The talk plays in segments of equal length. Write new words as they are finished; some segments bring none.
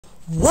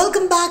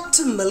Welcome back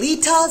to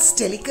Melita's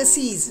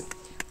Delicacies.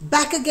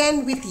 Back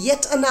again with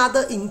yet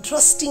another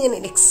interesting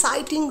and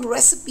exciting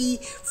recipe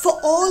for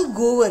all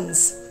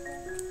Goans.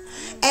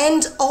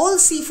 And all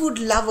seafood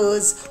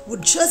lovers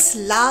would just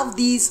love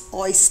these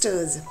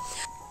oysters.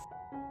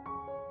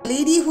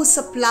 Lady who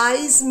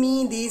supplies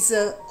me these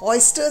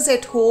oysters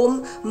at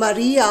home,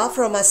 Maria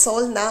from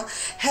Asolna,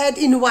 had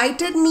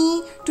invited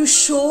me to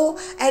show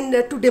and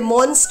to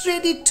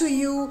demonstrate it to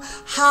you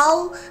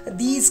how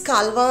these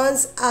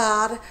kalvas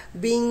are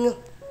being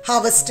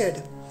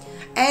harvested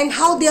and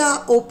how they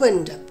are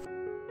opened.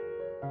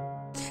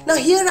 Now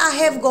here I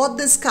have got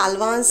this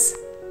kalvas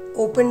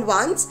opened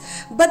once,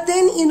 but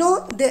then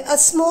a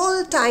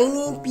small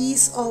tiny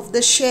piece of the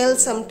shell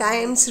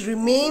sometimes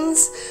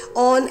remains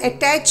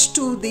attached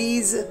to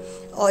these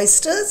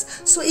oysters,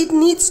 so it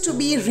needs to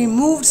be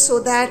removed so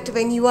that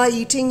when you are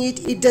eating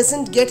it, it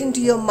doesn't get into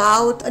your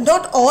mouth.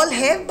 Not all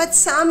have, but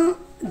some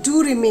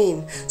do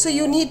remain, so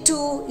you need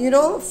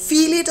to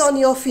feel it on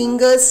your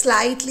fingers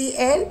slightly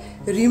and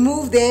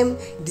remove them,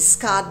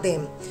 discard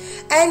them,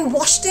 and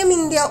wash them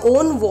in their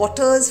own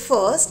waters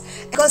first,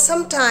 because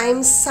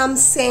sometimes some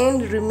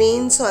sand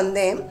remains on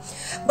them.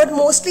 But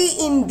mostly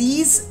in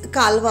these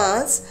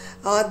kalvas,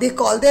 they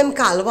call them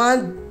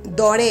Kalva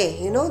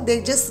Or,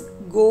 they just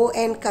go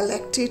and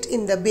collect it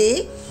in the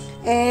bay,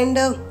 and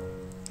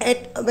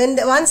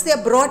once they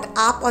are brought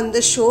up on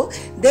the shore,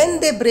 then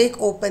they break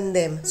open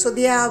them, so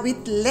they are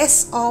with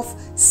less of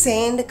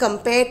sand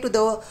compared to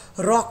the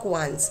rock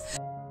ones.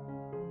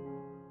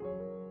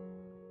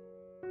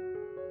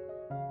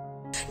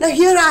 Now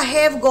here I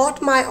have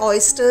got my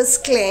oysters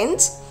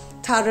cleansed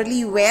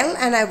thoroughly well,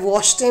 and I've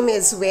washed them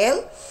as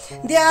well.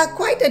 They are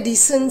quite a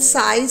decent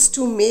size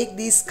to make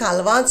these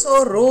kalvas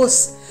or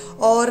roast,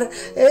 or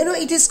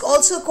it is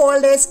also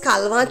called as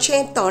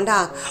Kalwache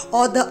Tonak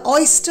or the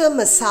Oyester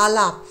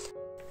Masala,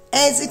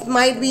 as it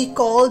might be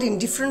called in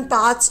different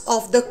parts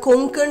of the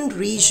Konkan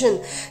region.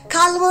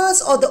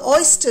 Kalvas or the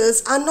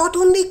oysters are not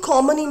only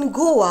common in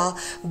Goa,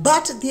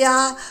 but they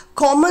are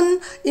common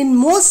in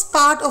most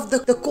part of the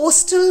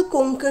coastal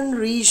Konkan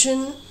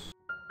region.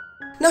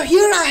 Now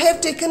here I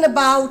have taken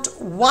about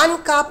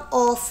 1 cup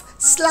of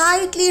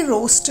slightly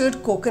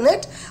roasted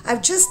coconut.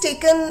 I've just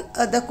taken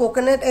the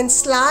coconut and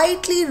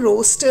slightly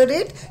roasted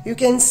it, you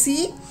can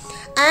see.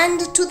 And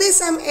to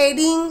this I'm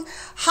adding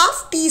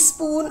half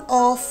teaspoon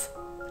of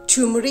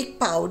turmeric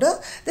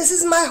powder. This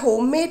is my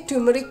homemade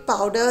turmeric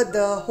powder,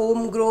 the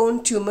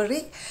homegrown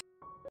turmeric.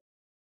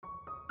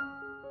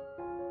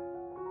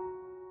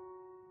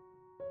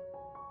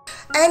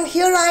 And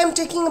here I am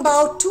taking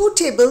about 2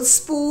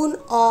 tablespoons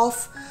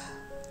of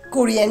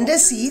coriander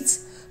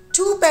seeds,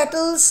 2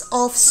 petals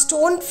of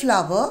stone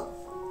flower,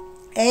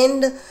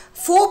 and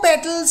 4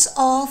 petals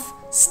of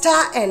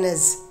star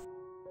anise.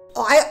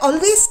 I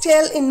always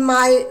tell in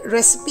my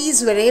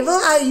recipes, wherever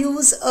I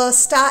use a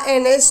star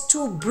anise,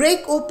 to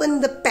break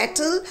open the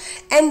petal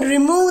and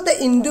remove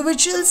the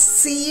individual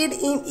seed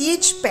in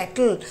each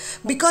petal,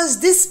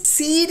 because this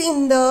seed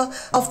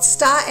of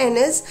star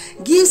anise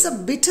gives a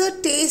bitter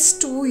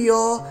taste to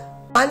your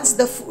once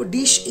the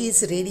dish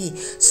is ready.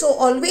 So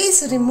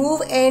always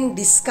remove and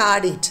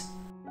discard it.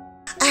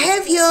 I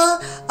have here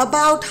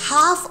about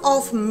half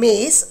of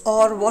mace,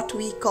 or what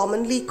we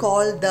commonly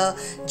call the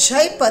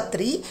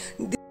jaipatri.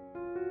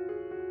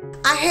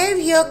 I have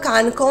here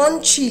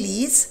Konkan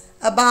chilies,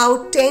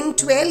 about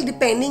 10-12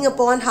 depending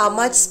upon how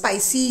much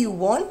spicy you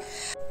want.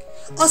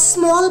 A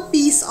small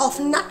piece of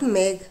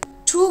nutmeg,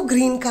 2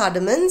 green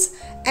cardamoms,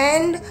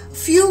 and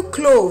few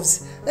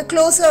cloves. The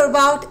cloves are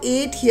about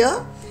 8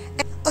 here.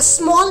 A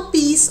small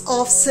piece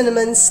of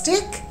cinnamon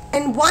stick,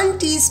 and 1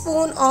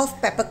 teaspoon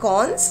of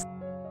peppercorns,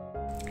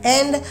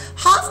 and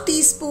half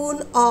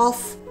teaspoon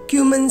of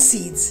cumin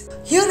seeds.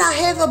 Here I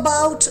have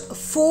about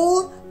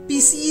 4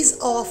 pieces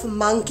of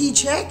monkey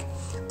jack,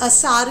 a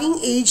souring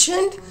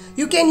agent.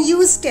 You can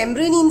use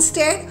tamarind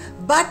instead,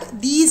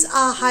 but these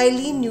are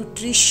highly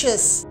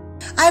nutritious.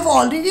 I've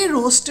already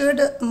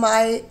roasted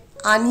my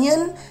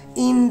onion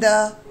in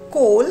the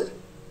coal.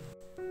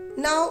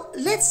 Now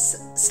let's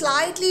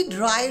slightly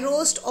dry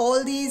roast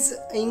all these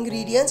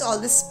ingredients, all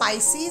the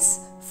spices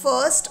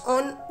first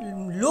on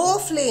low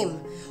flame.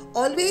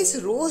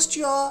 Always roast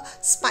your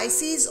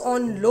spices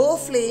on low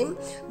flame,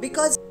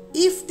 because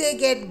if they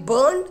get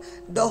burned,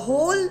 the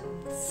whole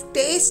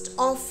taste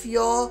of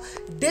your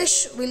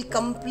dish will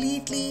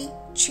completely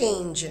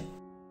change.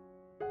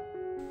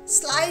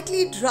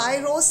 Slightly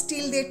dry roast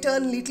till they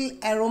turn little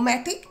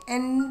aromatic,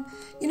 and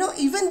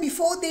even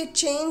before they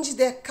change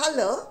their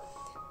color,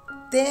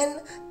 then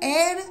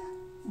add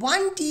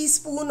 1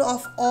 teaspoon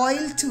of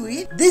oil to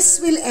it. This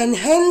will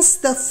enhance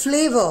the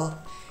flavor.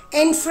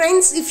 And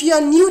friends, if you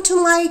are new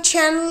to my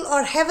channel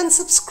or haven't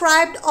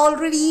subscribed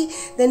already,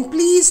 then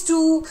please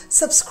do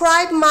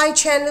subscribe my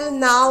channel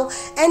now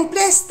and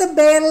press the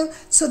bell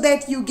so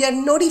that you get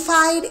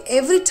notified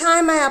every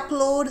time I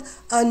upload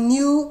a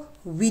new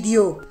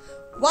video.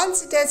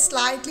 Once it has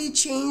slightly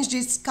changed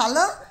its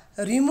color,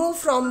 remove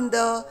from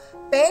the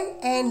pan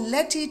and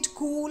let it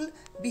cool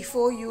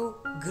before you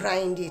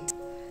grind it.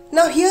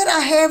 Now here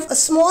I have a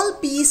small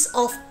piece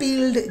of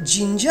peeled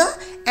ginger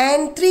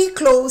and 3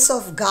 cloves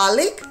of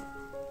garlic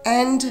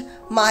and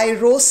my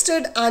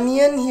roasted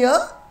onion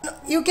here.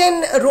 You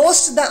can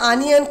roast the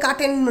onion,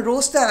 cut and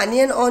roast the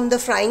onion on the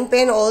frying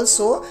pan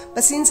also,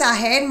 but since I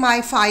had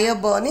my fire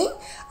burning,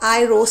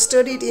 I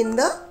roasted it in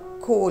the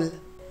coal.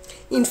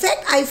 In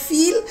fact, I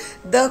feel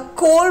the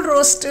coal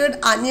roasted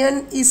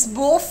onion is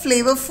more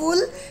flavorful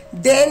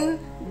than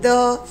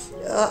the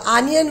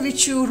onion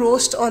which you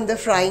roast on the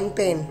frying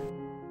pan.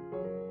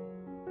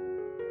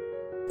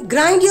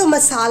 Grind your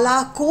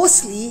masala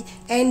coarsely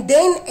and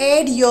then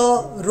add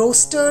your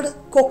roasted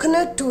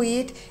coconut to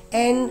it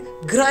and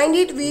grind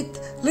it with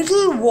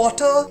little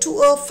water to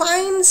a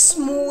fine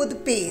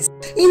smooth paste.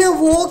 In a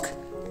wok,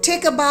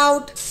 take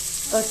about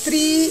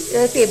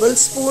 3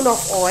 tablespoons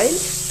of oil.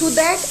 To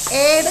that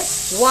add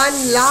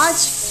 1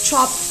 large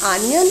chopped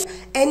onion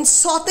and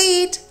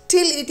saute it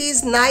till it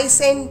is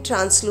nice and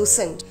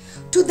translucent.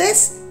 To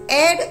this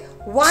add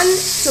 1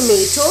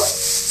 tomato,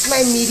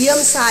 my medium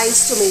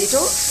sized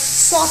tomato.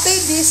 Saute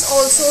this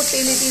also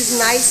till it is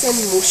nice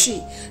and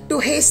mushy. To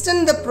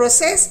hasten the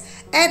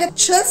process, add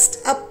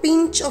just a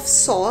pinch of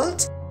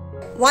salt.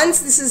 Once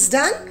this is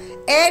done,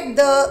 add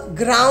the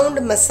ground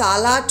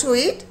masala to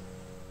it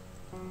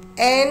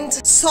and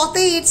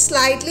saute it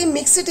slightly,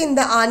 mix it in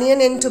the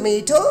onion and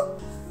tomato.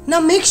 Now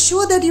make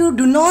sure that you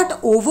do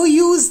not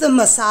overuse the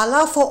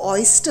masala for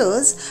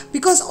oysters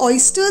because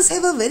oysters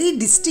have a very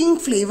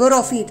distinct flavor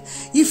of it.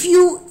 If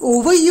you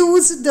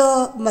overuse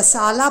the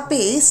masala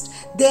paste,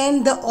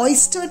 then the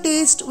oyster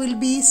taste will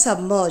be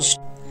submerged.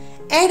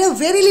 Add a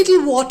very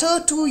little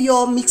water to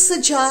your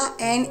mixer jar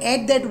and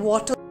add that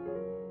water.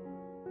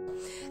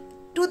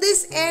 To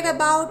this add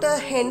about a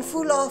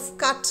handful of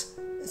cut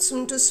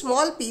into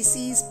small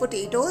pieces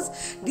potatoes.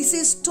 This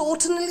is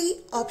totally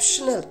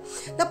optional.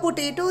 The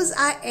potatoes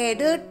are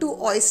added to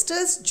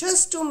oysters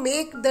just to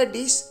make the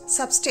dish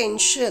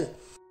substantial.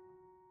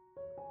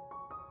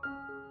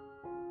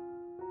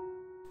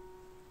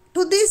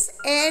 To this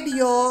add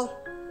your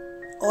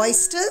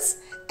oysters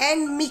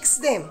and mix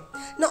them.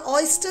 Now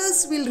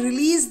oysters will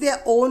release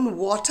their own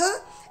water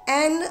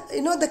and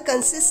the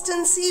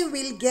consistency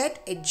will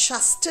get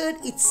adjusted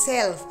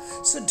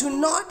itself. So do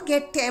not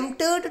get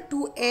tempted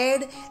to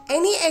add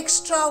any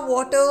extra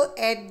water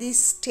at this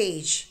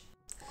stage.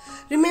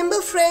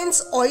 Remember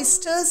friends,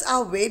 oysters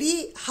are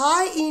very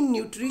high in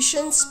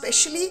nutrition,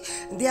 especially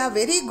they are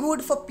very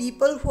good for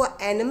people who are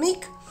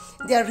anemic.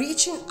 They are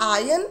rich in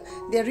iron,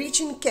 they are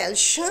rich in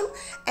calcium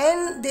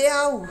and they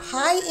are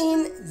high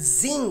in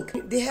zinc.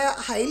 They are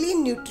highly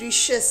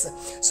nutritious.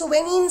 So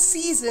when in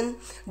season,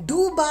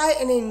 do buy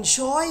and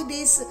enjoy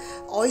these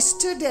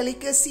oyster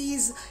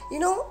delicacies.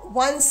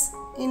 Once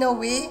in a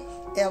way,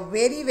 they are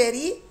very,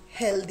 very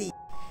healthy.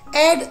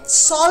 Add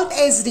salt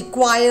as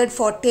required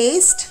for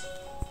taste.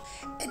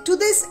 To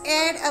this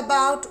add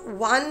about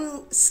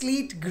 1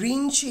 slit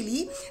green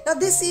chili. Now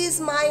this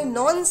is my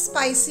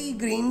non-spicy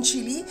green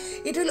chili.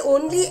 It will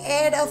only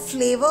add a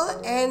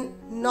flavor and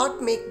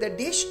not make the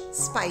dish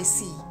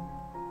spicy.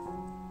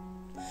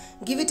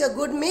 Give it a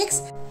good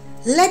mix.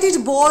 Let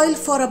it boil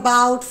for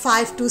about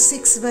 5 to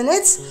 6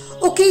 minutes.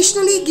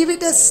 Occasionally give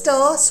it a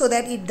stir so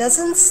that it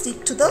doesn't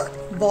stick to the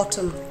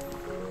bottom.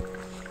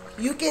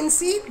 You can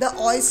see the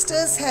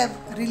oysters have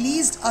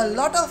released a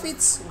lot of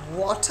its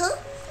water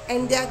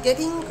and they are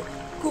getting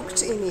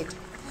cooked in it.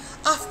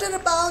 After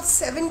about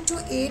 7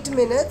 to 8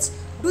 minutes,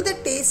 do the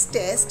taste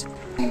test.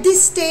 At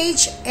this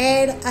stage,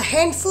 add a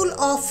handful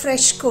of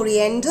fresh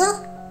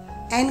coriander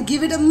and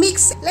give it a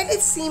mix. Let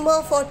it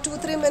simmer for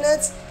 2-3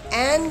 minutes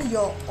and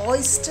your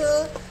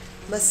oyster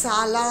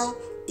masala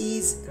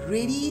is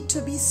ready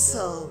to be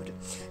served.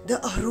 The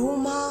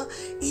aroma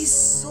is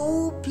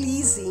so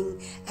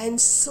pleasing and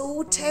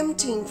so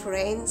tempting,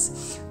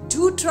 friends.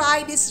 Do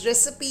try this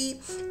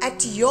recipe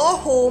at your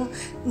home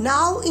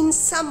now in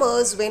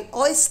summers when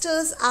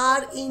oysters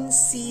are in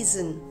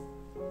season.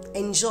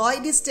 Enjoy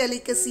this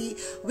delicacy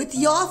with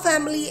your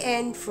family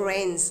and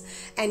friends.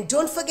 And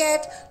don't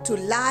forget to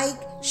like,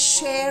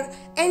 share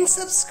and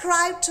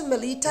subscribe to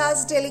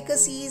Melita's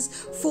Delicacies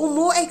for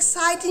more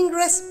exciting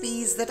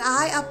recipes that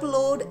I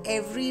upload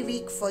every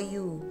week for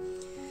you.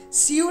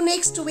 See you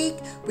next week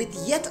with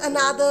yet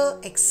another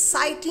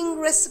exciting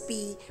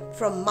recipe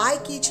from my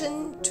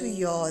kitchen to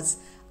yours.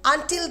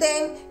 Until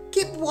then,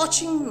 keep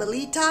watching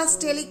Melita's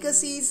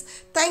Delicacies.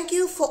 Thank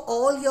you for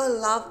all your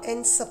love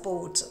and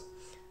support.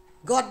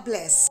 God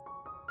bless.